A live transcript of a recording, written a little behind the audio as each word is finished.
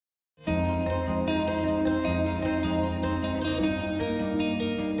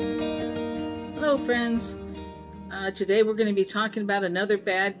friends. Today we're going to be talking about another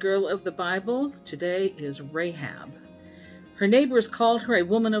bad girl of the Bible. Today is Rahab. Her neighbors called her a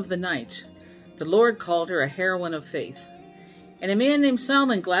woman of the night. The Lord called her a heroine of faith. And a man named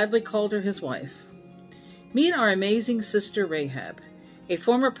Solomon gladly called her his wife. Meet our amazing sister Rahab, a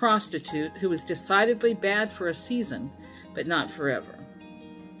former prostitute who was decidedly bad for a season, but not forever.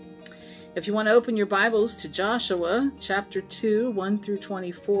 If you want to open your Bibles to Joshua chapter 2, 1 through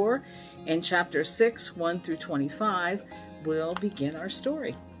 24, and chapter 6, 1 through 25, we'll begin our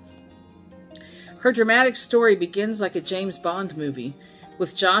story. Her dramatic story begins like a James Bond movie,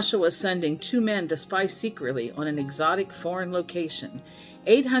 with Joshua sending two men to spy secretly on an exotic foreign location,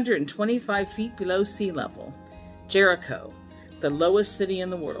 825 feet below sea level, Jericho, the lowest city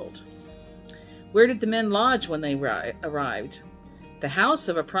in the world. Where did the men lodge when they arrived? The house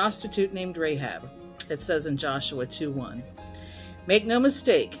of a prostitute named Rahab, it says in Joshua 2:1. Make no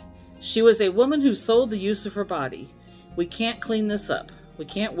mistake, she was a woman who sold the use of her body. We can't clean this up. We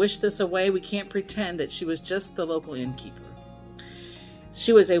can't wish this away. We can't pretend that she was just the local innkeeper.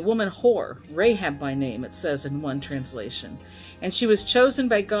 She was a woman whore, Rahab by name, it says in one translation, and she was chosen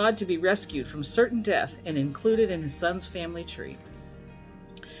by God to be rescued from certain death and included in his son's family tree.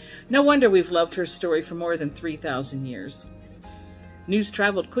 No wonder we've loved her story for more than 3,000 years. News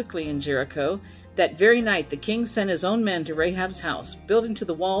traveled quickly in Jericho. That very night, the king sent his own men to Rahab's house, building to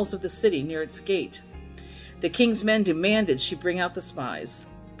the walls of the city near its gate. The king's men demanded she bring out the spies,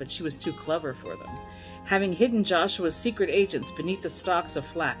 but she was too clever for them, having hidden Joshua's secret agents beneath the stalks of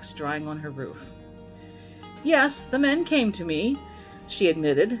flax drying on her roof. Yes, the men came to me, she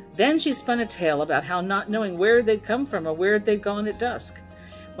admitted. Then she spun a tale about how not knowing where they'd come from or where they'd gone at dusk,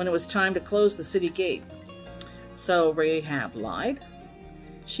 when it was time to close the city gate. So Rahab lied?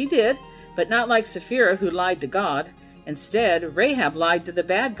 She did. But not like Sapphira, who lied to God. Instead, Rahab lied to the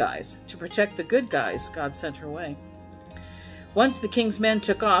bad guys to protect the good guys God sent her way. Once the king's men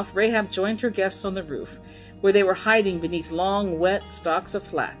took off, Rahab joined her guests on the roof, where they were hiding beneath long, wet stalks of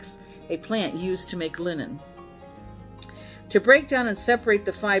flax, a plant used to make linen. To break down and separate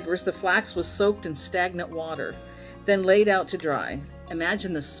the fibers, the flax was soaked in stagnant water, then laid out to dry.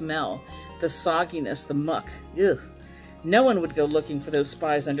 Imagine the smell, the sogginess, the muck. Ugh. No one would go looking for those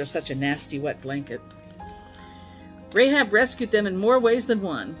spies under such a nasty wet blanket. Rahab rescued them in more ways than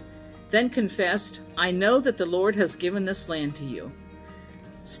one, then confessed, I know that the Lord has given this land to you.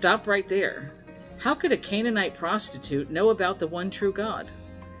 Stop right there. How could a Canaanite prostitute know about the one true God?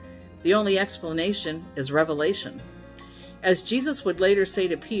 The only explanation is revelation. As Jesus would later say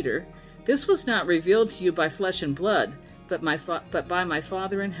to Peter, this was not revealed to you by flesh and blood, but by my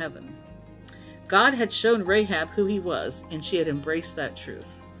Father in heaven. God had shown Rahab who he was, and she had embraced that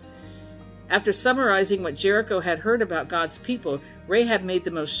truth. After summarizing what Jericho had heard about God's people, Rahab made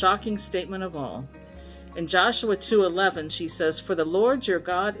the most shocking statement of all. In Joshua 2:11, she says, For the Lord your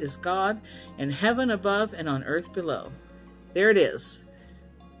God is God, in heaven above and on earth below. There it is.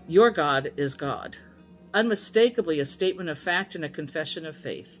 Your God is God. Unmistakably a statement of fact and a confession of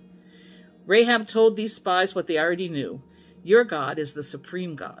faith. Rahab told these spies what they already knew. Your God is the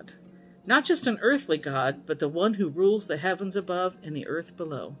supreme God. Not just an earthly God, but the one who rules the heavens above and the earth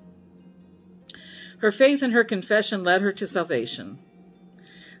below. Her faith and her confession led her to salvation.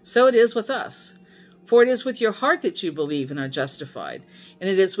 So it is with us. For it is with your heart that you believe and are justified, and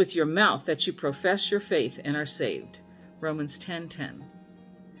it is with your mouth that you profess your faith and are saved. Romans 10:10.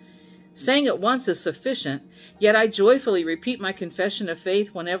 Saying it once is sufficient, yet I joyfully repeat my confession of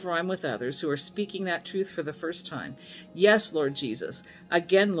faith whenever I'm with others who are speaking that truth for the first time. Yes, Lord Jesus.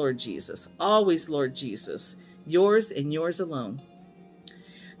 Again, Lord Jesus. Always, Lord Jesus. Yours and yours alone.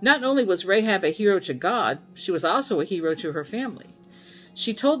 Not only was Rahab a hero to God, she was also a hero to her family.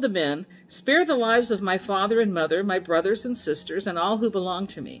 She told the men, spare the lives of my father and mother, my brothers and sisters, and all who belong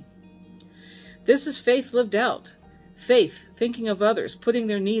to me. This is faith lived out. Faith, thinking of others, putting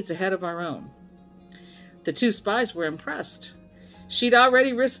their needs ahead of our own. The two spies were impressed. She'd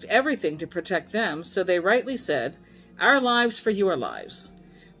already risked everything to protect them, so they rightly said, our lives for your lives,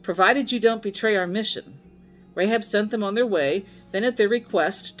 provided you don't betray our mission. Rahab sent them on their way, then at their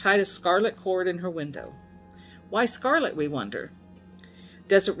request tied a scarlet cord in her window. Why scarlet, we wonder?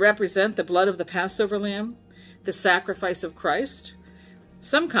 Does it represent the blood of the Passover lamb, the sacrifice of Christ?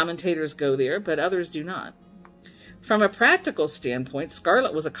 Some commentators go there, but others do not. From a practical standpoint,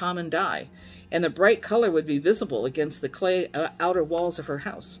 scarlet was a common dye, and the bright color would be visible against the clay outer walls of her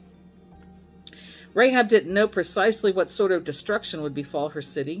house. Rahab didn't know precisely what sort of destruction would befall her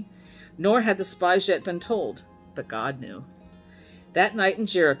city, nor had the spies yet been told, but God knew. That night in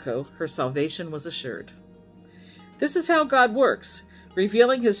Jericho, her salvation was assured. This is how God works.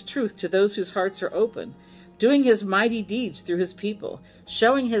 revealing his truth to those whose hearts are open, doing his mighty deeds through his people,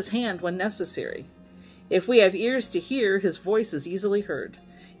 showing his hand when necessary. If we have ears to hear, his voice is easily heard.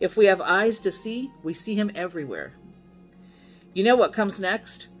 If we have eyes to see, we see him everywhere. You know what comes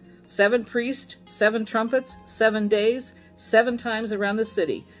next? 7 priests, 7 trumpets, 7 days, 7 times around the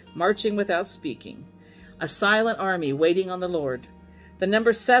city, marching without speaking. A silent army waiting on the Lord. The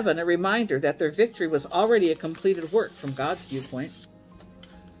number 7, a reminder that their victory was already a completed work from God's viewpoint.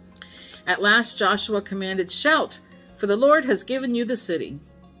 At last Joshua commanded, "Shout, for the Lord has given you the city."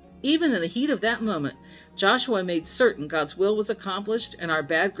 Even in the heat of that moment, Joshua made certain God's will was accomplished and our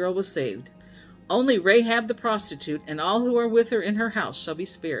bad girl was saved. Only Rahab the prostitute and all who are with her in her house shall be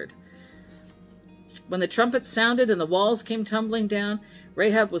spared. When the trumpet sounded and the walls came tumbling down,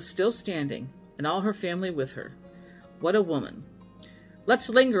 Rahab was still standing, and all her family with her. What a woman. Let's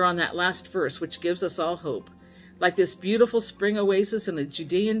linger on that last verse, which gives us all hope. Like this beautiful spring oasis in the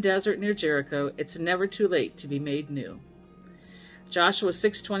Judean desert near Jericho, it's never too late to be made new. Joshua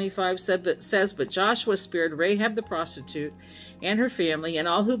 6:25 says, "But Joshua spared Rahab the prostitute and her family and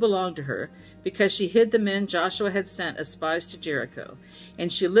all who belonged to her, because she hid the men Joshua had sent as spies to Jericho,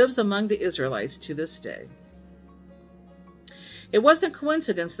 and she lives among the Israelites to this day." It wasn't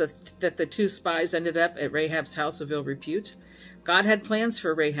coincidence that the 2 spies ended up at Rahab's house of ill repute. God had plans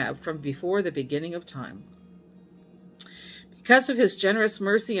for Rahab from before the beginning of time. Because of his generous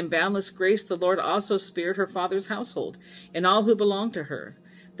mercy and boundless grace, the Lord also spared her father's household and all who belonged to her,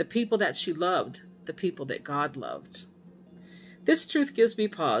 the people that she loved, the people that God loved. This truth gives me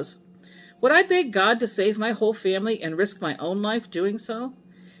pause. Would I beg God to save my whole family and risk my own life doing so?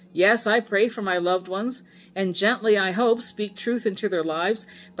 Yes, I pray for my loved ones, and gently, I hope, speak truth into their lives,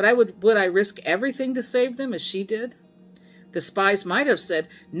 but would I risk everything to save them as she did? The spies might have said,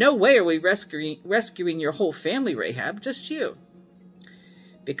 "No way are we rescuing your whole family, Rahab, just you."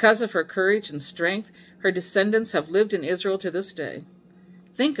 Because of her courage and strength, her descendants have lived in Israel to this day.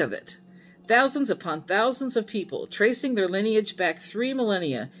 Think of it. Thousands upon thousands of people tracing their lineage back 3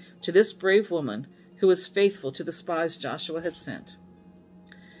 millennia to this brave woman who was faithful to the spies Joshua had sent.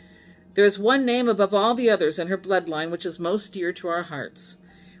 There is one name above all the others in her bloodline which is most dear to our hearts.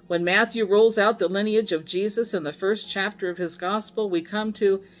 When Matthew rolls out the lineage of Jesus in the first chapter of his gospel, we come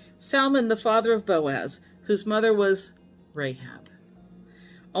to Salmon, the father of Boaz, whose mother was Rahab.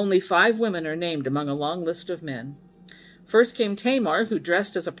 Only 5 women are named among a long list of men. First came Tamar, who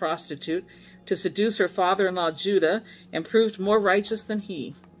dressed as a prostitute to seduce her father-in-law Judah and proved more righteous than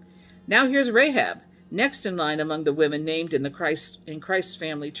he. Now here's Rahab, next in line among the women named in Christ's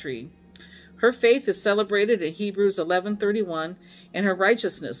family tree. Her faith is celebrated in Hebrews 11:31 and her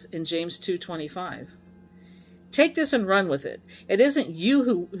righteousness in James 2:25. Take this and run with it. It isn't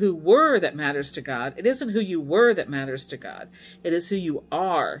you who were that matters to God. It isn't who you were that matters to God. It is who you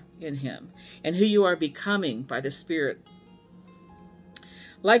are in him and who you are becoming by the Spirit.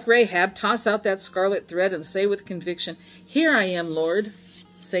 Like Rahab, toss out that scarlet thread and say with conviction, "Here I am, Lord,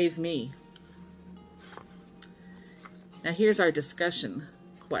 save me." Now here's our discussion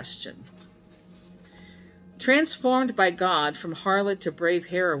question. Transformed by God from harlot to brave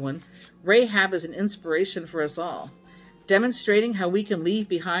heroine, Rahab is an inspiration for us all, demonstrating how we can leave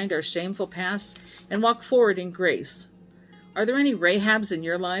behind our shameful past and walk forward in grace. Are there any Rahabs in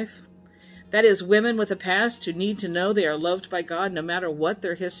your life? That is, women with a past who need to know they are loved by God no matter what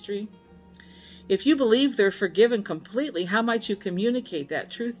their history. If you believe they're forgiven completely, how might you communicate that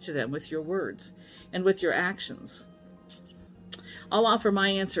truth to them with your words and with your actions? I'll offer my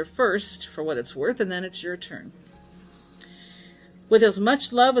answer first for what it's worth, and then it's your turn. With as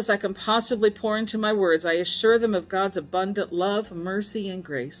much love as I can possibly pour into my words, I assure them of God's abundant love, mercy, and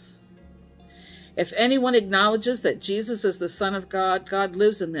grace. If anyone acknowledges that Jesus is the Son of God, God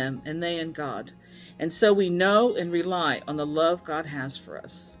lives in them, and they in God. And so we know and rely on the love God has for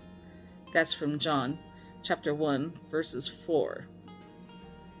us. That's from John chapter 1, verses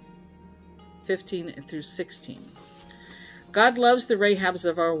 15 through 16. God loves the Rahabs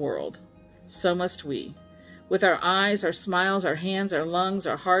of our world. So must we. With our eyes, our smiles, our hands, our lungs,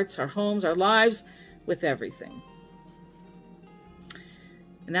 our hearts, our homes, our lives, with everything.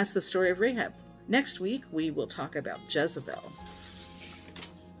 And that's the story of Rahab. Next week, we will talk about Jezebel.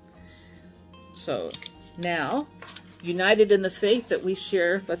 So, now, united in the faith that we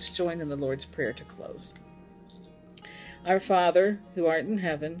share, let's join in the Lord's Prayer to close. Our Father, who art in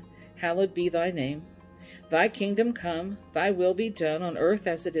heaven, hallowed be thy name. Thy kingdom come, thy will be done on earth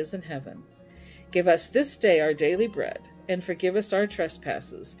as it is in heaven. Give us this day our daily bread, and forgive us our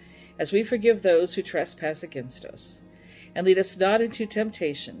trespasses, as we forgive those who trespass against us. And lead us not into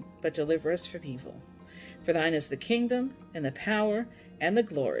temptation, but deliver us from evil. For thine is the kingdom, and the power, and the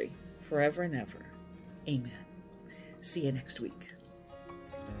glory forever and ever. Amen. See you next week.